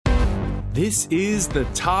This is the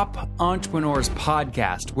Top Entrepreneurs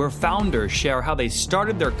Podcast, where founders share how they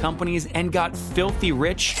started their companies and got filthy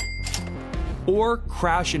rich or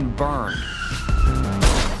crash and burn.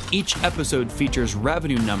 Each episode features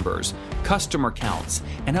revenue numbers, customer counts,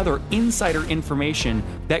 and other insider information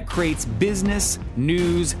that creates business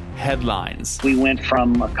news headlines. We went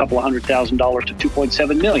from a couple of $100,000 to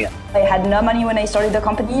 $2.7 million. I had no money when I started the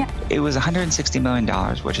company. It was $160 million,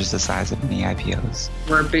 which is the size of many IPOs.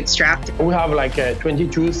 We're bootstrapped. We have like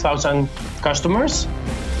 22,000 customers.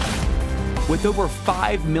 With over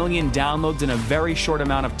 5 million downloads in a very short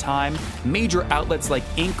amount of time, major outlets like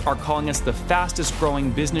Inc. are calling us the fastest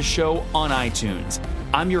growing business show on iTunes.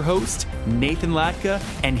 I'm your host, Nathan Latka,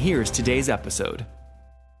 and here's today's episode.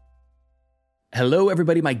 Hello,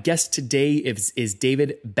 everybody. My guest today is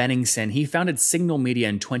David Benningsen. He founded Signal Media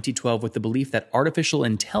in 2012 with the belief that artificial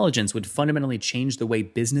intelligence would fundamentally change the way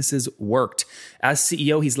businesses worked. As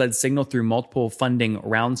CEO, he's led Signal through multiple funding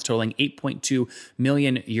rounds totaling 8.2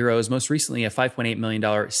 million euros, most recently a $5.8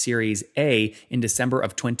 million Series A in December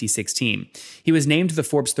of 2016. He was named to the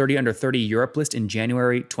Forbes 30 Under 30 Europe list in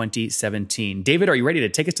January 2017. David, are you ready to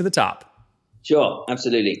take us to the top? Sure,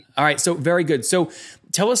 absolutely. All right, so very good. So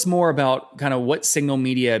tell us more about kind of what Signal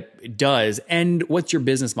Media does and what's your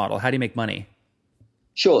business model? How do you make money?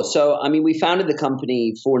 Sure. So, we founded the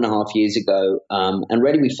company 4.5 years ago, and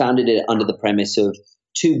really we founded it under the premise of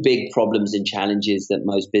two big problems and challenges that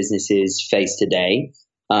most businesses face today.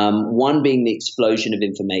 One being the explosion of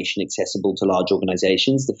information accessible to large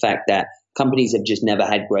organizations, the fact that companies have just never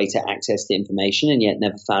had greater access to information and yet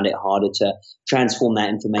never found it harder to transform that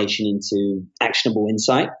information into actionable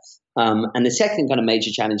insight. And the second kind of major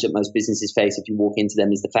challenge that most businesses face if you walk into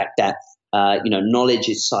them is the fact that knowledge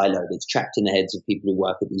is siloed. It's trapped in the heads of people who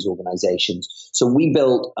work at these organizations. So we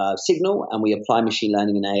built Signal, and we apply machine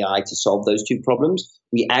learning and AI to solve those two problems.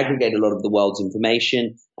 We aggregate a lot of the world's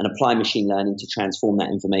information and apply machine learning to transform that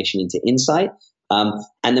information into insight.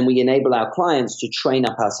 And then we enable our clients to train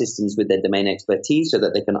up our systems with their domain expertise so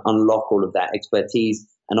that they can unlock all of that expertise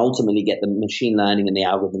and ultimately get the machine learning and the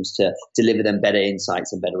algorithms to deliver them better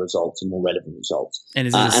insights and better results and more relevant results. And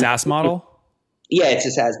is it a SaaS model? Yeah, it's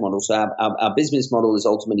a SaaS model. So our business model is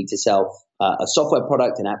ultimately to sell a software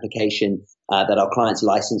product, an application that our clients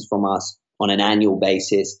license from us on an annual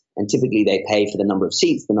basis. And typically they pay for the number of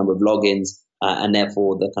seats, the number of logins, and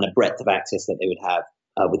therefore the kind of breadth of access that they would have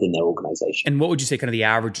within their organization. And what would you say kind of the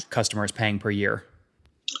average customer is paying per year?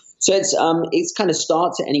 So it's kind of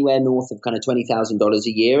starts at anywhere north of kind of $20,000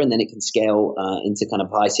 a year, and then it can scale into kind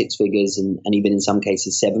of high six figures and even in some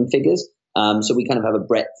cases seven figures. So we kind of have a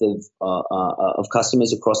breadth of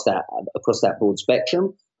customers across that broad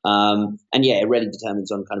spectrum. And yeah, it really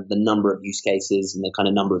determines on kind of the number of use cases and the kind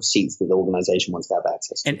of number of seats that the organization wants to have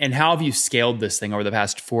access to. And how have you scaled this thing over the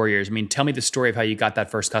past 4 years? Tell me the story of how you got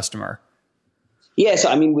that first customer. Yeah,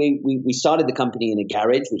 so we started the company in a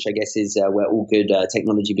garage, which I guess is where all good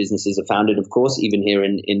technology businesses are founded, of course, even here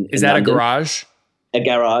in Is that London. A garage? A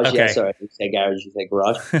garage, okay. Yeah, sorry. You say garage, you say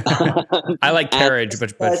garage. I like carriage,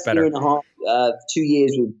 but better. Year and a half, 2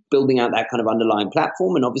 years, we're building out that kind of underlying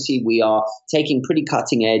platform. And obviously we are taking pretty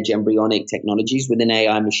cutting edge embryonic technologies within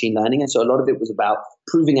AI and machine learning. And so a lot of it was about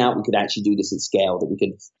proving out we could actually do this at scale, that we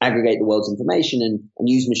could aggregate the world's information and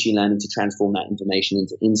use machine learning to transform that information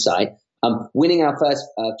into insight. Winning our first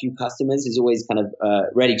few customers is always kind of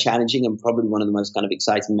really challenging and probably one of the most kind of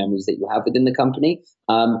exciting memories that you have within the company.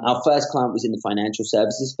 Our first client was in the financial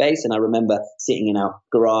services space, and I remember sitting in our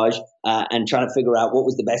garage and trying to figure out what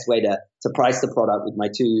was the best way to price the product with my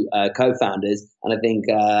two co-founders. And I think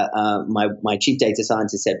my chief data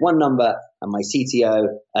scientist said one number, and my CTO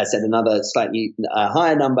said another slightly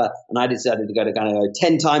higher number, and I decided to go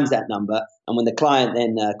 10 times that number. And when the client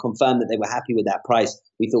then confirmed that they were happy with that price,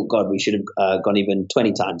 we thought, God, we should have gone even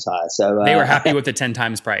 20 times higher. So they were happy with the 10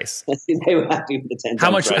 times price. They were happy with the 10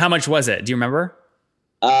 times price. How much was it? Do you remember?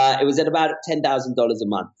 It was at about $10,000 a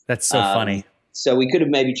month. That's so funny. So we could have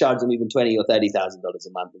maybe charged them even $20,000 or $30,000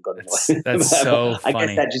 a month and got them away. That's so funny. I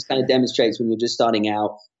guess that just kind of demonstrates when you're just starting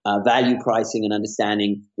out, value pricing and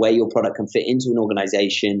understanding where your product can fit into an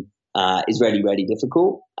organization is really, really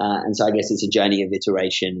difficult. And so I guess it's a journey of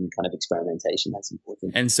iteration and kind of experimentation that's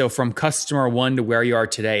important. And so from customer one to where you are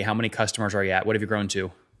today, how many customers are you at? What have you grown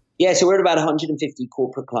to? Yeah, so we're at about 150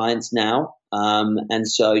 corporate clients now. And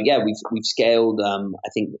so, yeah, we've scaled. I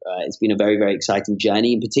think it's been a very, very exciting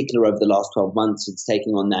journey. In particular, over the last 12 months, it's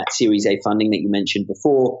taking on that Series A funding that you mentioned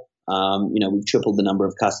before. We've tripled the number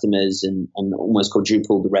of customers and almost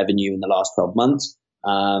quadrupled the revenue in the last 12 months.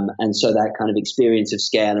 And so that kind of experience of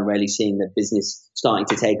scale and really seeing the business starting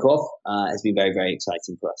to take off has been very, very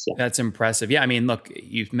exciting for us. Yeah. That's impressive. Yeah. I mean, look,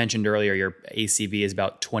 you mentioned earlier your ACV is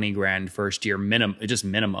about 20 grand first year minimum, just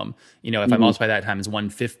minimum. You know, if I multiply that times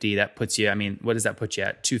 150, that puts you, I mean, what does that put you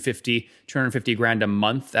at? 250 grand a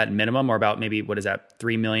month at minimum, or about maybe, what is that,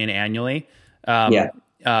 3 million annually?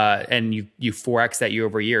 And you 4X that year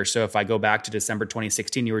over year. So if I go back to December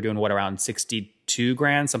 2016, you were doing what, around 62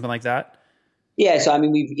 grand, something like that? Yeah, so I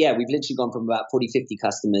mean, we've literally gone from about 40, 50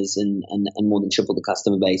 customers and more than triple the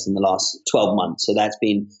customer base in the last 12 months. So that's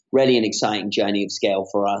been really an exciting journey of scale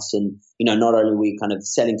for us. And, you know, not only are we kind of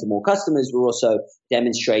selling to more customers, we're also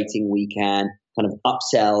demonstrating we can kind of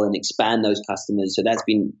upsell and expand those customers. So that's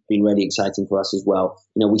been really exciting for us as well.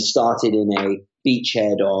 You know, we started in a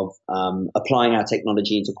beachhead of applying our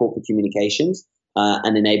technology into corporate communications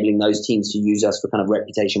and enabling those teams to use us for kind of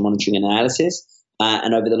reputation monitoring and analysis.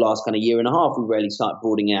 And over the last kind of year and a half, we've really started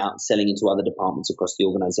broadening out and selling into other departments across the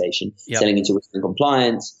organization, selling into risk and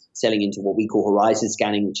compliance, selling into what we call horizon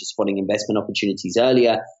scanning, which is spotting investment opportunities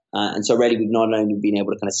earlier. And so really, we've not only been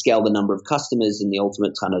able to kind of scale the number of customers and the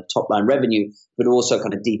ultimate kind of top line revenue, but also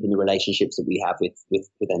kind of deepen the relationships that we have with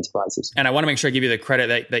enterprises. And I want to make sure I give you the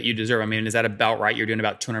credit that you deserve. I mean, is that about right? You're doing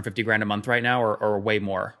about 250 grand a month right now, or way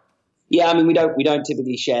more? Yeah, I mean, we don't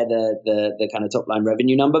typically share the kind of top line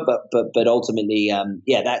revenue number, but ultimately,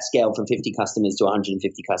 that scale from 50 customers to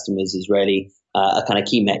 150 customers is really a kind of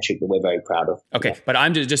key metric that we're very proud of. Okay, yeah. But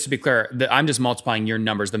I'm just to be clear, I'm just multiplying your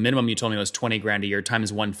numbers. The minimum you told me was 20 grand a year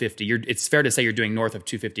times 150. It's fair to say you're doing north of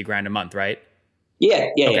 250 grand a month, right? Yeah.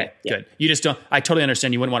 Good. You just don't. I totally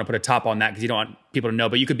understand. You wouldn't want to put a top on that because you don't want people to know.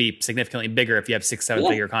 But you could be significantly bigger if you have 6-7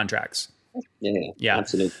 figure contracts. Yeah,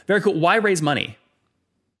 absolutely. Very cool. Why raise money?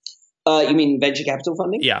 You mean venture capital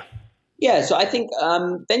funding? Yeah. Yeah, so I think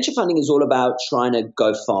venture funding is all about trying to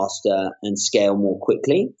go faster and scale more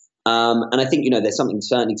quickly. And I think, you know, there's something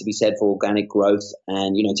certainly to be said for organic growth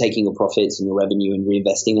and, you know, taking your profits and your revenue and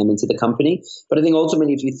reinvesting them into the company. But I think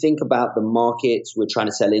ultimately, if you think about the markets we're trying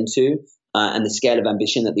to sell into and the scale of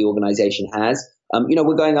ambition that the organization has, you know,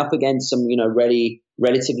 we're going up against some, you know,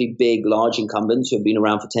 relatively big, large incumbents who have been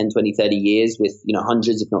around for 10, 20, 30 years with, you know,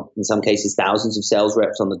 hundreds, if not in some cases, thousands of sales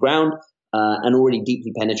reps on the ground and already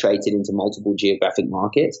deeply penetrated into multiple geographic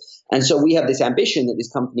markets. And so we have this ambition that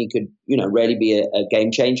this company could, you know, really be a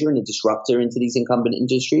game changer and a disruptor into these incumbent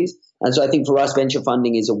industries. And so I think for us, venture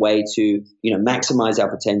funding is a way to, you know, maximize our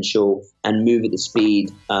potential and move at the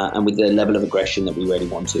speed and with the level of aggression that we really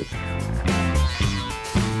want to.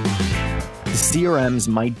 CRMs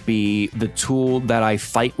might be the tool that I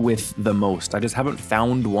fight with the most. I just haven't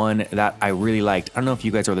found one that I really liked. I don't know if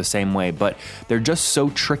you guys are the same way, but they're just so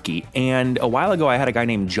tricky. And a while ago, I had a guy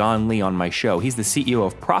named John Lee on my show. He's the CEO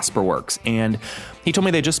of Prosperworks, and he told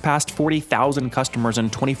me they just passed 40,000 customers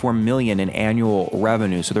and 24 million in annual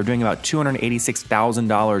revenue. So they're doing about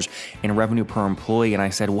 $286,000 in revenue per employee. And I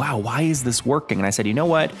said, wow, why is this working? And I said, you know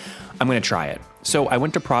what? I'm going to try it. So I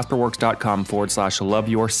went to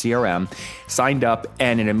prosperworks.com/loveyourCRM, signed up,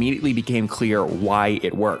 and it immediately became clear why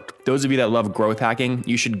it worked. Those of you that love growth hacking,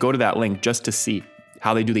 you should go to that link just to see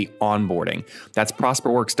how they do the onboarding. That's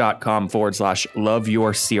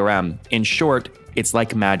prosperworks.com/loveyourCRM. In short, it's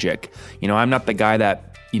like magic. You know, I'm not the guy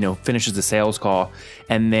that, you know, finishes the sales call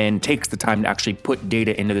and then takes the time to actually put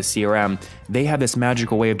data into the CRM. They have this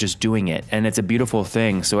magical way of just doing it, and it's a beautiful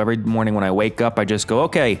thing. So every morning when I wake up, I just go,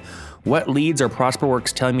 okay, what leads are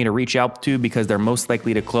Prosperworks telling me to reach out to because they're most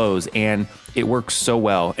likely to close? And it works so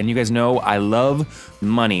well. And you guys know I love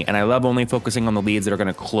money, and I love only focusing on the leads that are going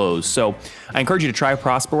to close. So I encourage you to try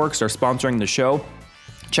Prosperworks. They're sponsoring the show.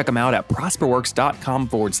 Check them out at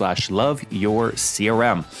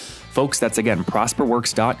prosperworks.com/loveyourCRM. Folks, that's again,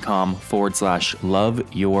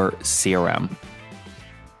 prosperworks.com/loveyourCRM.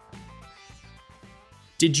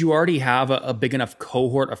 Did you already have a big enough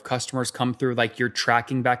cohort of customers come through like your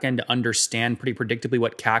tracking backend to understand pretty predictably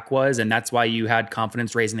what CAC was, and that's why you had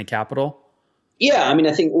confidence raising the capital? Yeah, I mean,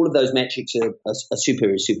 I think all of those metrics are super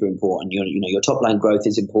important. Your top line growth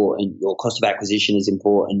is important. Your cost of acquisition is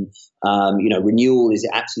important. Renewal is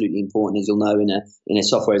absolutely important, as you'll know, in a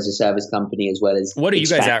software as a service company, as well as. What are you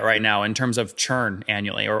guys at right now in terms of churn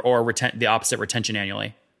annually, or the opposite, retention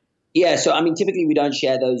annually? Yeah, so I mean, typically we don't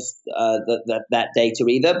share those that data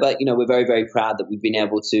either, but we're very, very proud that we've been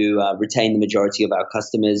able to retain the majority of our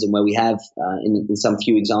customers, and where we have, in some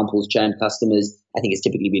few examples, churned customers, I think it's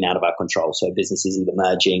typically been out of our control. So businesses either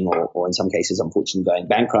merging or in some cases, unfortunately, going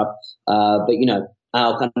bankrupt. But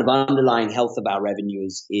our kind of underlying health of our revenue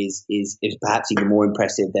is perhaps even more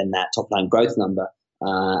impressive than that top line growth number.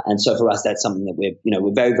 And so for us, that's something that we're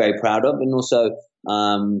very, very proud of, and also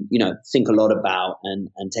think a lot about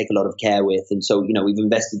and take a lot of care with. And so, we've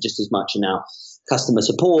invested just as much in our customer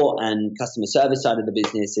support and customer service side of the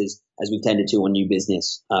business as we've tended to on new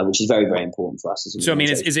business, which is very, very important for us. So, I mean,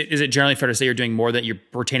 is it generally fair to say you're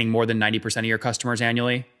retaining more than 90% of your customers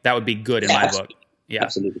annually? That would be good in my book. Yeah,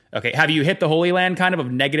 absolutely. Okay. Have you hit the holy land kind of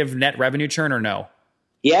negative net revenue churn or no?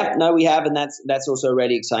 Yeah, no, we have. And that's also a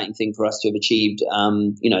really exciting thing for us to have achieved.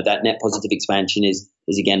 That net positive expansion is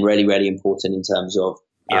again, really, really important in terms of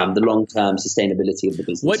the long-term sustainability of the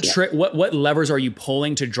business. What levers are you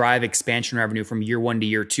pulling to drive expansion revenue from year 1 to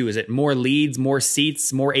year 2? Is it more leads, more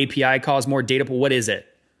seats, more API calls, more data pool? What is it?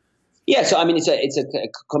 Yeah, so I mean, it's a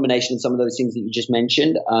combination of some of those things that you just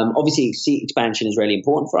mentioned. Obviously, seat expansion is really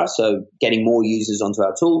important for us. So getting more users onto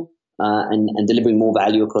our tool and delivering more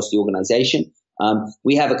value across the organization.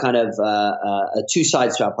 We have a kind of two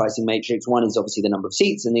sides to our pricing matrix. One is obviously the number of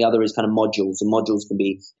seats, and the other is kind of modules. And modules can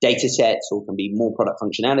be data sets or can be more product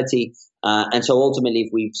functionality. And so ultimately, if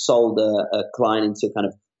we've sold a client into kind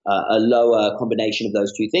of a lower combination of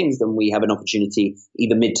those two things, then we have an opportunity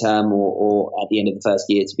either midterm or at the end of the first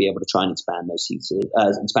year to be able to try and expand those seats,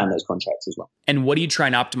 expand those contracts as well. And what do you try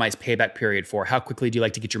and optimize payback period for? How quickly do you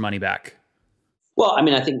like to get your money back? Well, I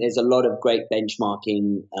mean, I think there's a lot of great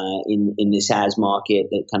benchmarking in the SaaS market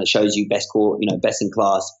that kind of shows you best in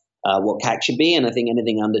class what CAC should be, and I think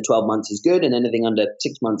anything under 12 months is good, and anything under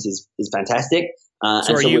 6 months is fantastic.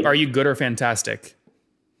 So are you good or fantastic?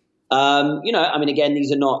 I mean, again,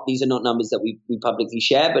 these are not numbers that we publicly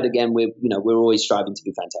share, but again, we're always striving to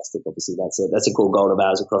be fantastic. Obviously, that's a core goal of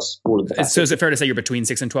ours across all of the factors. So is it fair to say you're between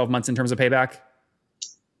 6 and 12 months in terms of payback?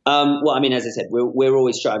 Well, I mean, as I said, we're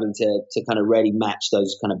always striving to kind of really match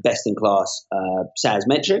those kind of best in class SaaS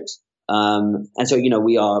metrics. And so,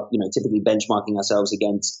 we are, typically benchmarking ourselves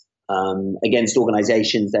against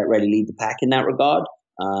organizations that really lead the pack in that regard.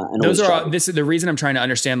 And the reason I'm trying to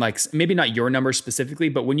understand, like maybe not your numbers specifically,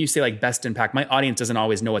 but when you say like best in pack, my audience doesn't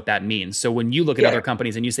always know what that means. So when you look at other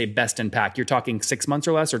companies and you say best in pack, you're talking 6 months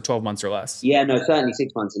or less or 12 months or less? Yeah, no, certainly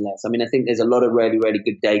 6 months or less. I mean, I think there's a lot of really, really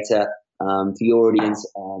good data for your audience.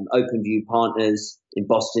 OpenView Partners in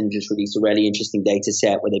Boston just released a really interesting data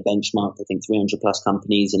set where they benchmarked, I think, 300 plus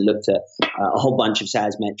companies and looked at a whole bunch of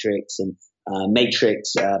SaaS metrics. And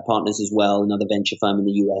Matrix Partners as well, another venture firm in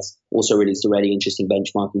the US, also released a really interesting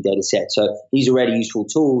benchmarking data set. So these are really useful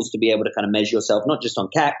tools to be able to kind of measure yourself, not just on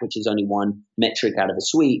CAC, which is only one metric out of a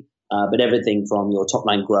suite, but everything from your top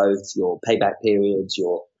line growth, your payback periods,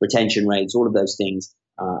 your retention rates, all of those things.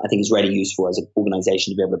 I think is really useful as an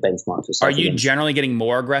organization to be able to benchmark yourself. Are you generally getting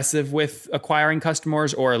more aggressive with acquiring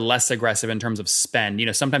customers or less aggressive in terms of spend?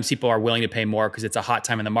 Sometimes people are willing to pay more because it's a hot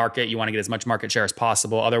time in the market. You want to get as much market share as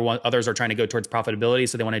possible. Others are trying to go towards profitability,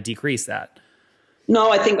 so they want to decrease that.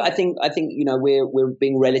 No, I think we're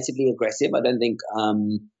being relatively aggressive. I don't think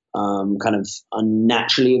kind of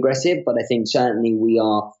unnaturally aggressive, but I think certainly we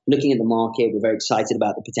are looking at the market. We're very excited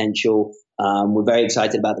about the potential. We're very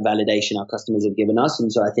excited about the validation our customers have given us.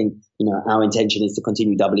 And so I think, our intention is to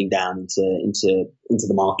continue doubling down into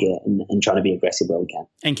the market and trying to be aggressive where we can.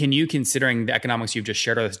 And can you, considering the economics you've just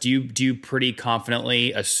shared with us, do you pretty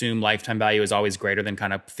confidently assume lifetime value is always greater than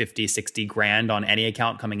kind of 50, 60 grand on any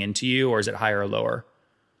account coming into you, or is it higher or lower?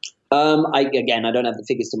 I don't have the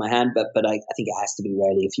figures to my hand, but I think it has to be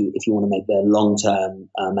really if you want to make the long-term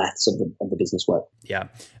maths of the business work. Yeah.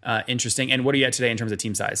 Interesting. And what are you at today in terms of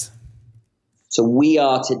team size? So we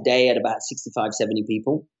are today at about 65, 70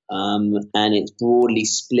 people. And it's broadly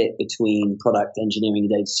split between product engineering and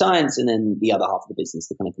data science, and then the other half of the business,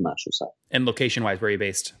 the kind of commercial side. And location-wise, where are you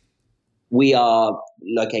based? We are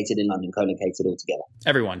located in London, co-located all together.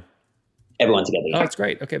 Everyone together. Yeah. Oh, that's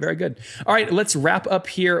great. Okay, very good. All right, let's wrap up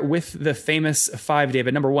here with the famous 5,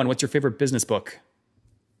 David. Number 1, what's your favorite business book?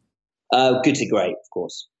 Good to Great, of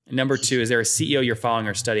course. Number 2, is there a CEO you're following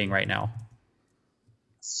or studying right now?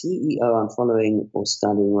 CEO I'm following or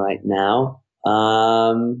studying right now?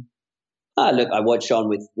 Look, I watch on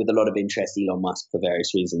with a lot of interest Elon Musk for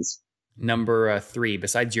various reasons. Number 3,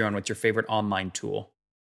 besides your own, what's your favorite online tool?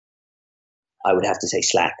 I would have to say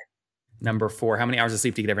Slack. Number 4, how many hours of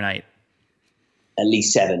sleep do you get every night? At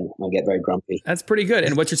least 7. I get very grumpy. That's pretty good.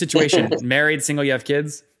 And what's your situation? Married, single, you have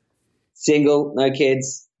kids? Single, no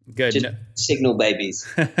kids. Good. Just signal babies.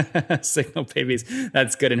 Signal babies.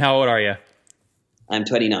 That's good. And how old are you? I'm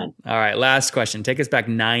 29. All right. Last question. Take us back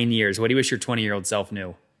 9 years. What do you wish your 20-year-old self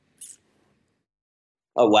knew?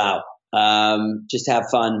 Oh, wow. Just have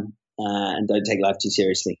fun and don't take life too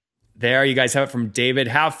seriously. There you guys have it from David.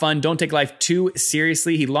 Have fun. Don't take life too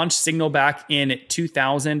seriously. He launched Signal back in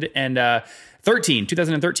 2000 and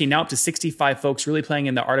 2013, now up to 65 folks really playing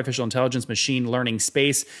in the artificial intelligence machine learning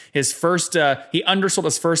space. His first, he undersold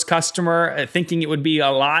his first customer, thinking it would be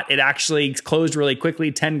a lot. It actually closed really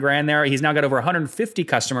quickly, 10 grand there. He's now got over 150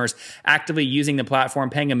 customers actively using the platform,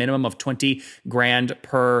 paying a minimum of 20 grand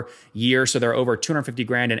per year. So they're over 250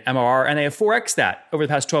 grand in MRR, and they have 4x that over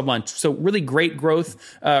the past 12 months. So really great growth,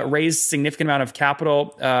 raised significant amount of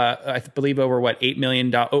capital. I believe over $8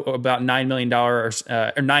 million, about $9 million, or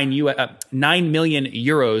 9 million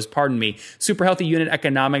euros, pardon me. Super healthy unit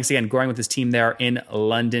economics. Again, growing with his team there in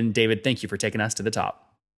London. David, thank you for taking us to the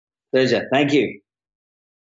top. Pleasure. Thank you.